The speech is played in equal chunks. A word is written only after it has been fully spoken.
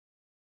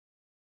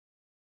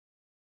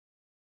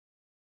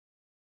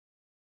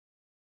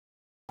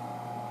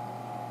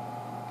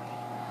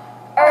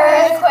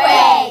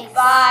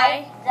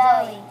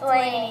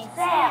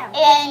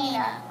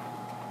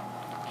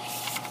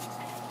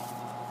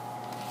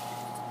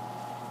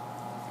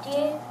Do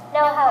you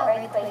know how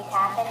earthquakes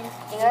happen?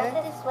 The Earth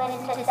is split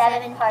into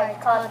 7 parts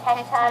called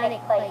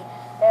tectonic plates.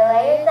 There are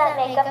layers that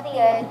make up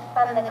the Earth,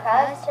 from the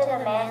crust to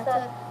the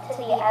mantle to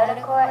the outer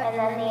core and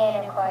then the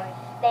inner core.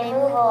 They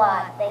move a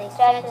lot. They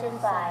stretch and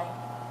slide.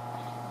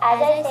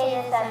 As I say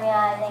this, I'm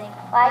realizing,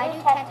 why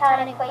do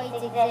tectonic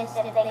plates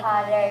exist if they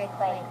cause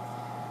earthquakes?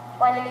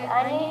 When there's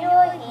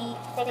unusual heat,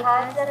 they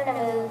cause them to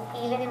move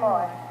even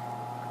more.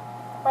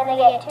 When they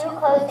get too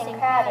close and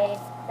crowded,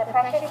 the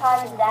pressure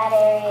causes that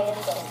area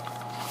to shake.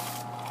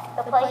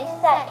 The places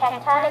that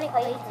tectonic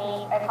plates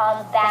meet are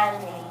called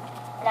boundaries,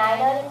 and I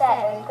noticed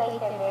that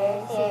earthquakes are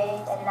very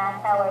serious, and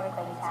that's how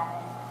earthquakes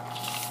happen.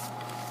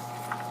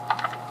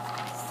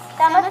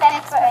 Some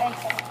effects for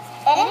earthquakes.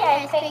 In an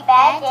earthquake,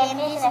 bad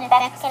damages and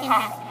effects can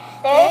happen.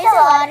 There is a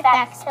lot of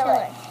facts to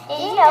learn. Did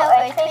you know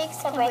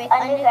earthquakes can break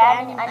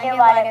underground and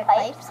underwater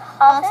pipes?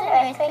 Also,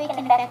 an earthquake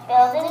can affect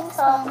buildings,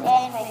 homes,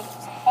 and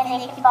bridges, and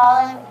they can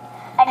fall on roofs.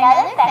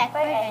 Another effect for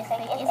an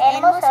earthquake is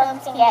animals'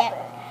 homes can get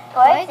ruined.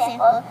 For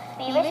example,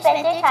 beavers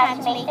spend their time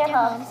to make their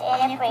homes,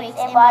 and it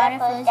breaks and water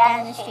flows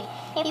down the street.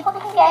 People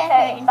can get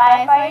hurt and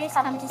firefighters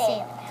come to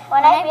save them.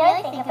 When I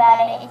really think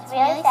about it, it's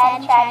really sad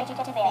and tragic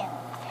to families.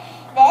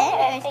 Then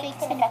earthquakes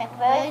can affect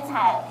roads and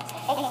highways.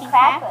 It can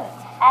crack roads.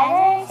 As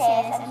I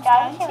say this, I'm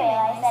starting to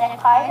realize that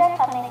if cars are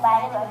coming by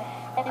the road,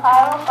 the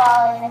car will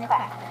fall in the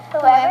crack.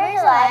 Whoever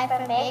is alive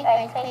from big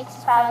earthquakes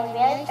is probably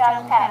really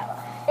strong and powerful.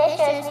 This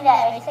shows me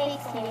that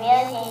earthquakes can be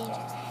really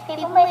dangerous.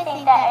 People may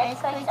think that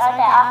earthquakes aren't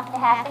that often to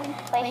happen,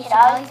 but you should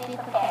always be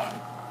prepared.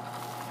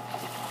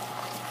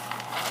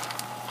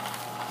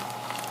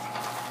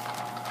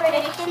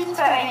 Predictions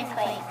for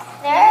earthquakes.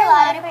 There are a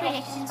lot of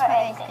predictions for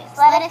earthquakes.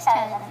 Let us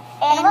tell them.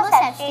 Animals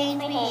have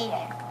strange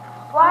behavior.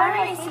 Water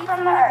may seep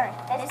from the earth.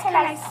 This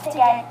connects to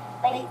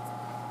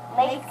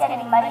lakes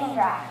getting muddy and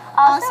dry.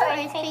 Also,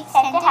 earthquakes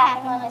tend to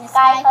happen when the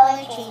sky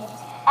color changes.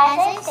 As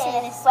I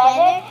say this,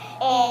 weather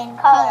and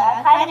color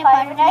are kind of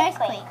part of an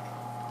earthquake.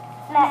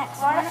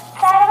 Next, one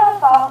side of a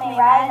fault may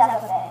rise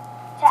up a bit.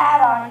 To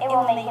add on, it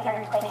will make an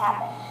earthquake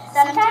happen.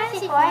 Sometimes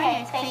before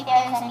an earthquake,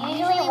 there is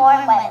unusually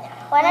warm weather.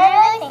 When I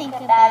really think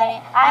about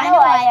it, I know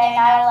why there are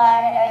not a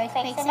lot of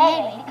earthquakes in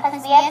Italy,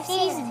 because we have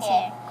seasons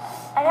here.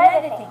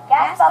 Another thing,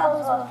 gas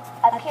bubbles will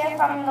appear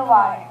from the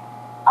water.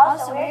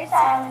 Also, weird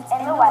silence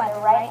in the weather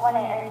right when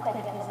an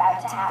earthquake is about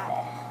to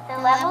happen. The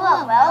level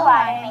of well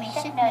water may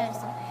shift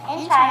noticeably.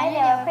 In China,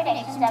 there were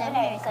predictions of an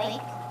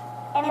earthquake,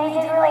 and they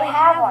didn't really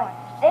have one.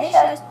 This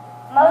shows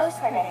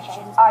most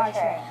predictions are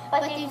true,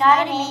 but there's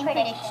not a main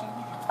prediction.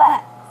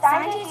 But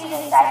scientists use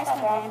a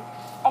seismogram,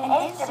 an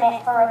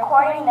instrument for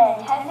recording the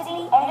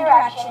intensity and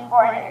direction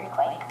for an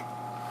earthquake.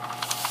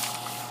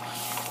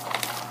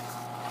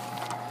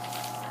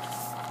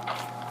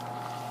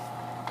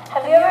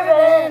 Have you ever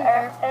been in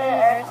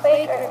an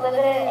earthquake or lived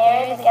in an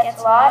area that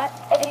gets a lot?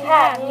 If you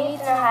have, you need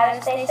to know how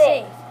to stay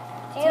safe.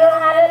 Do you know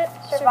how to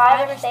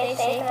survive or stay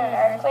safe in an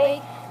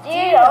earthquake? Do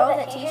you know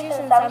that teachers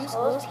in some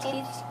schools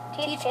teach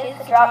kids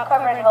to drop,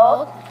 cover, and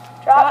hold?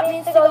 Drop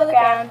means to go to the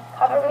ground,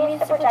 cover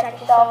means to protect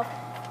yourself,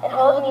 and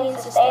hold means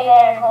to stay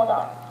there and hold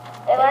on.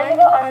 They learn to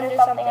go under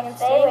something and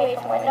stay away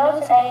from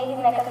windows and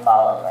anything that can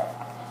fall over.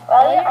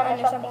 While you're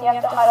under something, you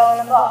have to huddle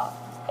in a ball.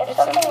 If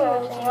something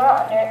moves and you're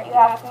under, you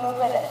have to move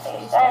with it, so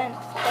you stay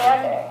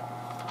under it.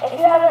 If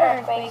you have an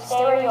earthquake,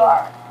 stay where you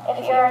are.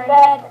 If you're in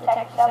bed,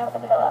 protect yourself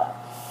with a pillow.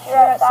 If you're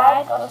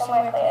outside, go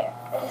somewhere clear.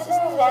 This is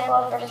an example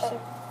of a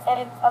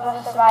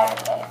survivor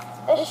kit.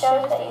 This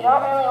shows that you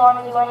don't really want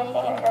to do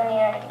anything or go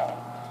near anything.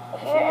 If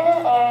you're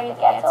in an area that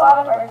gets a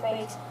lot of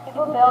earthquakes,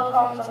 people build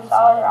homes on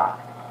solid rock.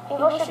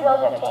 People should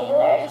build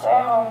rectangular or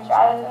square homes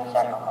rather than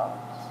circle homes.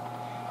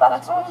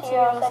 Flexible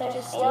materials such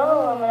as steel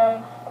and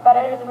aluminum are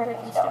better than brick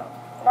and stone.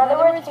 In other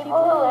words,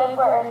 people who live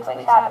where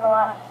earthquakes happen a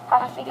lot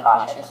have to be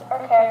cautious or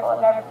careful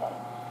of everything.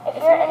 If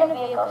you're in a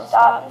vehicle,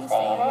 stop and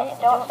stay in it.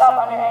 Don't stop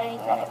under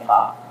anything that can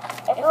fall.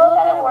 If you look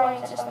at a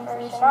warning system for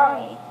a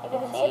tsunami, you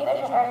can see if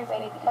there's an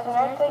earthquake, because an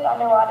earthquake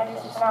underwater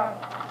is a tsunami.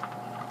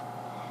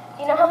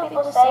 Do you know how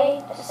people say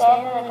to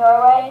stand in a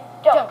doorway?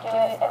 Don't do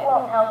it. It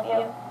won't help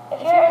you.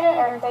 If you're in an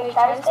earthquake,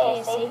 try to stay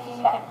as safe as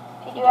you can.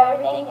 If you do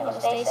everything, you'll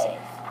stay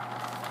safe.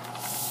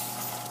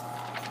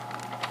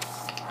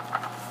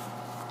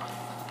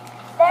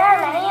 There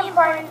are many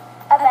important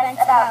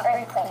events about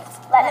earthquakes.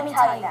 Let me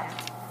tell you them.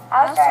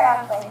 I'll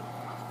start off with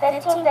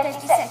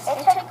 1556. It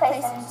took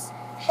place in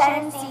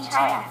Shenzi,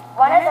 China.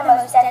 One of the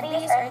most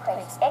deadliest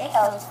earthquakes. It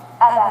killed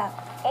about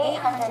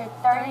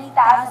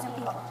 830,000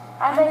 people.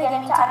 I'm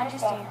beginning to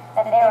understand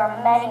that there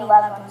were many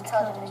loved ones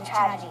killed in the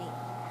tragedy.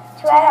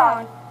 To add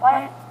on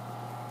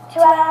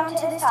to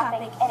this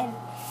topic, in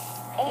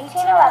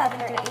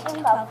 1811 through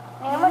 1812,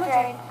 New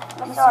Madrid,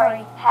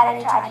 Missouri had a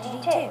tragedy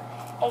too.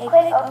 A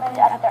quake opened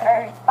up the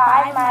earth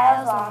 5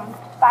 miles long,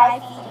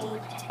 5 feet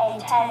deep,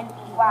 and 10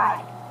 feet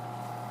wide.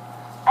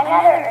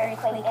 Another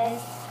earthquake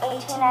is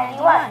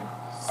 1891.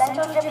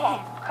 Central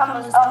Japan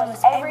crumbles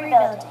almost every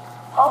building.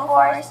 Whole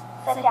forests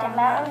slid down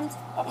mountains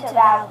into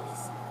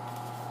valleys.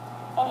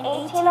 In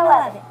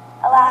 1811,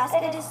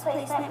 Alaska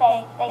Displacement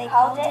Bay, they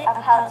called it a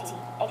Pelty.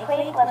 A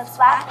quake left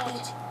flat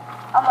beach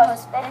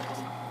almost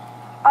 50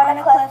 on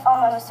a cliff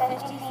almost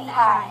 50 feet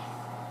high.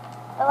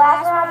 The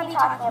last one I'll be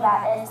talking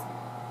about is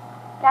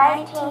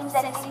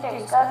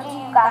 1963,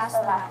 Skokie,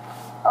 Yugoslavia.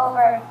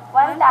 Over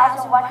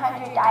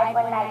 1,100 died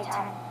one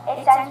nighttime.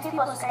 It sends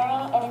people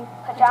screaming in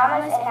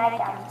pajamas and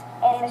nightgowns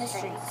in the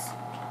streets.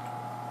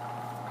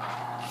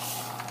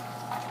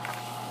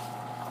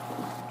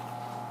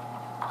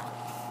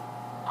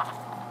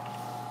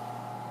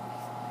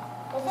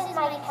 This is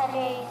my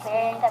tender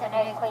experience of an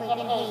earthquake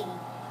in Haiti.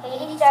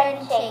 Haiti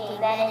started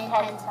shaking, then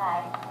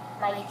intensified,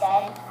 Mike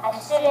said. I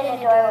stood in a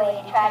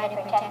doorway to try to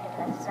protect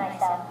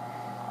myself.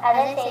 I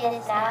didn't say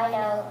this, now I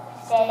know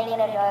standing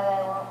in a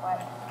doorway won't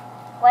work.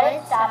 When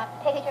it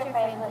stopped, picture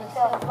frames were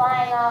still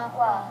flying off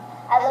well.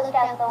 I looked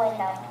out the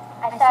window.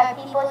 I saw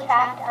people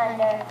trapped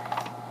under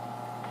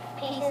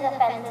pieces of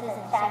fences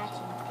and statues.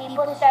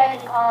 People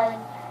started calling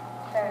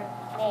for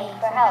me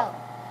for help.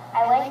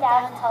 I went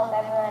down to help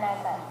everyone I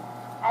met.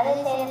 As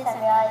I say this,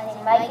 I'm realizing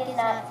Mike is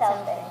not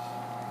selfish.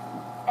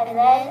 And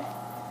then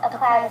a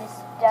cloud of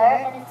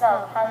dirt and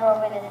smoke hung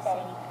over the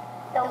city.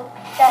 The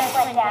dust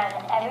went down,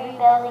 and every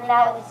building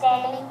that was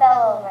standing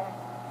fell over.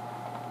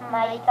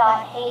 Mike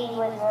thought Haiti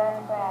was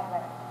ruined forever.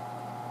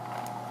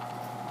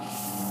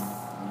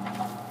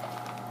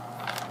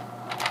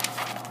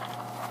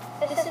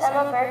 This is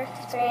Emma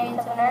Burke's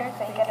experience of an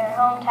earthquake in her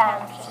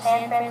hometown, which is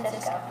San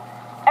Francisco.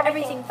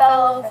 Everything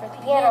fell over, the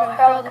piano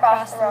hurled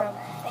across the room.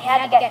 They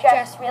had to get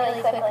dressed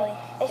really quickly.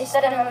 They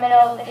stood in the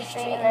middle of the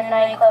street in their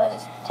night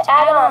clothes. To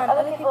add on,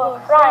 other people were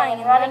crying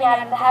and running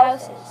out of the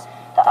houses.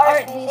 The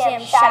art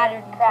museum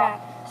shattered and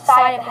cracked. The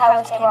side of the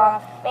house came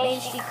off,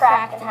 made she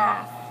cracked in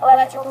half.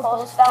 Electrical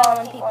poles fell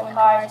on people in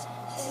cars.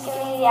 This is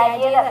giving me the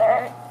idea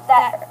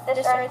that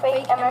this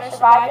earthquake Emma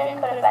survived in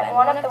could have been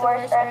one of the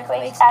worst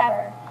earthquakes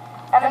ever.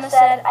 Emma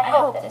said, I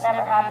hope this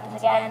never happens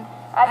again.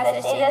 As I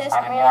say this,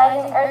 I'm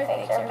realizing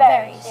earthquakes are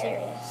very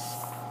serious.